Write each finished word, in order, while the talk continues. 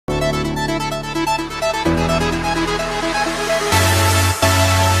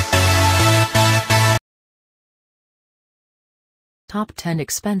Top 10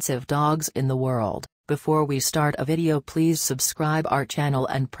 expensive dogs in the world. Before we start a video, please subscribe our channel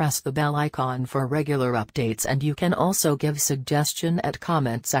and press the bell icon for regular updates, and you can also give suggestion at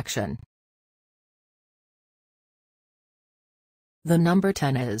comment section. The number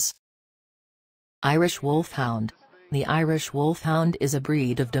 10 is Irish Wolfhound. The Irish Wolfhound is a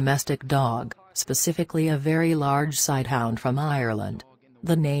breed of domestic dog, specifically a very large sighthound from Ireland.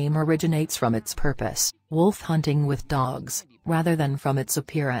 The name originates from its purpose, wolf hunting with dogs, rather than from its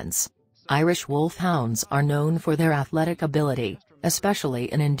appearance. Irish Wolfhounds are known for their athletic ability,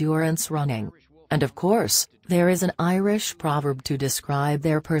 especially in endurance running. And of course, there is an Irish proverb to describe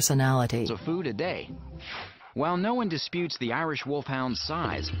their personality. Of food a day. While no one disputes the Irish Wolfhound's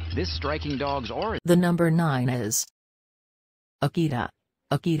size, this striking dog's origin. The number 9 is Akita.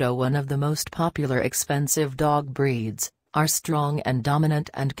 Akita, one of the most popular expensive dog breeds, are strong and dominant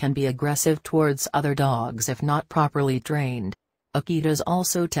and can be aggressive towards other dogs if not properly trained. Akitas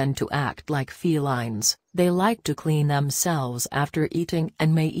also tend to act like felines. They like to clean themselves after eating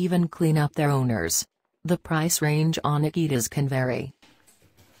and may even clean up their owners. The price range on Akitas can vary.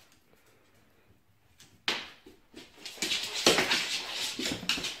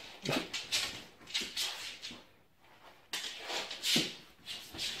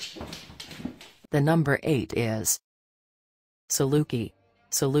 The number 8 is Saluki.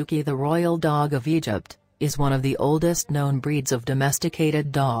 Saluki, the royal dog of Egypt, is one of the oldest known breeds of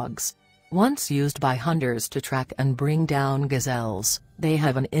domesticated dogs. Once used by hunters to track and bring down gazelles, they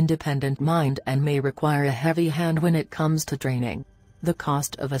have an independent mind and may require a heavy hand when it comes to training. The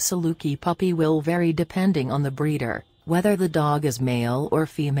cost of a Saluki puppy will vary depending on the breeder, whether the dog is male or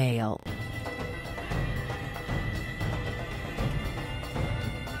female.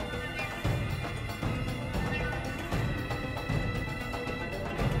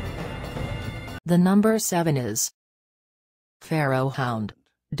 The number 7 is Pharaoh Hound.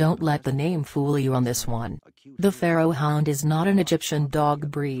 Don't let the name fool you on this one. The Pharaoh Hound is not an Egyptian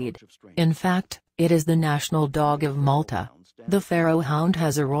dog breed. In fact, it is the national dog of Malta. The Pharaoh Hound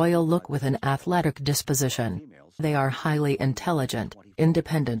has a royal look with an athletic disposition. They are highly intelligent,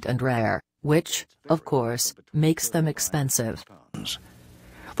 independent and rare, which, of course, makes them expensive.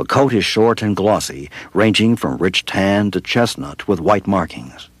 The coat is short and glossy, ranging from rich tan to chestnut with white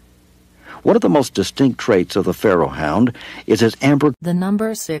markings. One of the most distinct traits of the Pharaoh Hound is its amber. The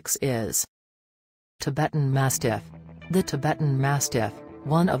number 6 is Tibetan Mastiff. The Tibetan Mastiff,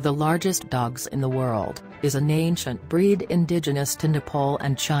 one of the largest dogs in the world, is an ancient breed indigenous to Nepal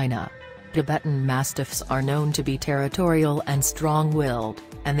and China. Tibetan Mastiffs are known to be territorial and strong-willed,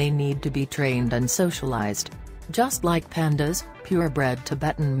 and they need to be trained and socialized. Just like pandas, purebred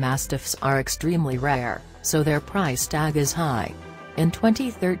Tibetan Mastiffs are extremely rare, so their price tag is high. In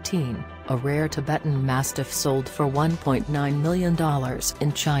 2013, a rare Tibetan Mastiff sold for $1.9 million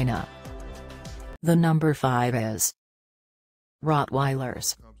in China. The number 5 is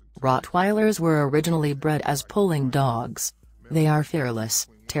Rottweilers. Rottweilers were originally bred as pulling dogs. They are fearless,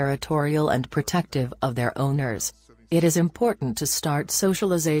 territorial and protective of their owners. It is important to start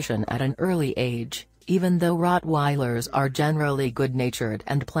socialization at an early age, even though Rottweilers are generally good-natured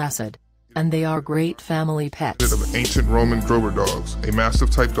and placid. And they are great family pets. Of ancient Roman drover dogs, a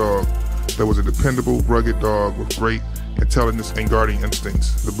Mastiff-type dog that was a dependable, rugged dog with great intelligence and guarding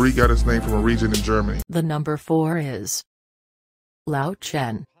instincts. The breed got its name from a region in Germany. The number 4 is Lao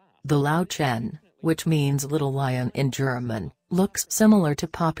Chen. The Lao Chen, which means little lion in German, looks similar to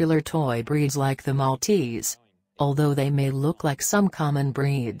popular toy breeds like the Maltese. Although they may look like some common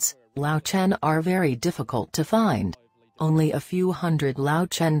breeds, Lao Chen are very difficult to find. Only a few hundred Lao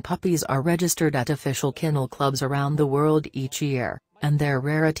Chen puppies are registered at official kennel clubs around the world each year, and their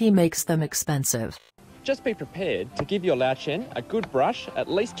rarity makes them expensive. Just be prepared to give your Lao Chen a good brush at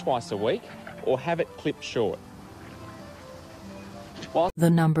least twice a week, or have it clipped short. The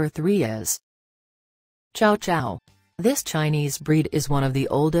number 3 is Chow Chow. This Chinese breed is one of the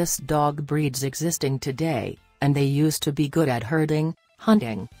oldest dog breeds existing today, and they used to be good at herding,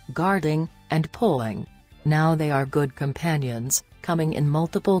 hunting, guarding, and pulling. Now they are good companions, coming in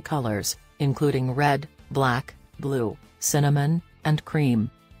multiple colors, including red, black, blue, cinnamon, and cream.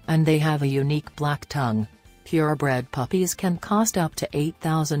 And they have a unique black tongue. Purebred puppies can cost up to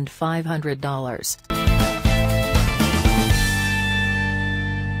 $8,500.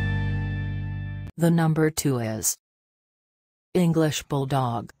 The number 2 is English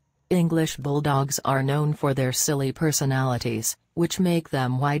Bulldog. English Bulldogs are known for their silly personalities, which make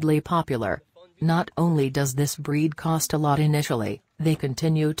them widely popular. Not only does this breed cost a lot initially, they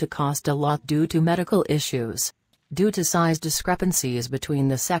continue to cost a lot due to medical issues. Due to size discrepancies between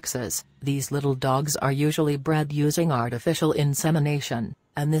the sexes, these little dogs are usually bred using artificial insemination,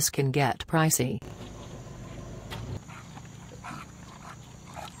 and this can get pricey.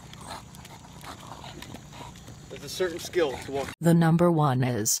 There's a certain skill to walk. The number 1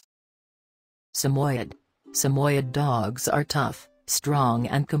 is Samoyed. Samoyed dogs are tough, strong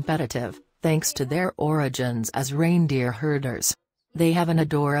and competitive, thanks to their origins as reindeer herders. They have an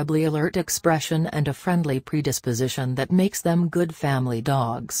adorably alert expression and a friendly predisposition that makes them good family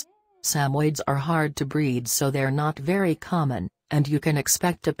dogs. Samoyeds are hard to breed, so they're not very common, and you can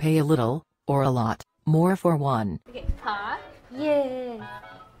expect to pay a little, or a lot, more for one. Okay, paw. Yeah.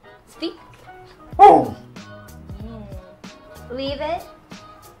 Speak. Oh! Yeah. Leave it.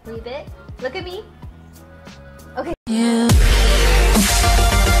 Leave it. Look at me. Okay. Yeah.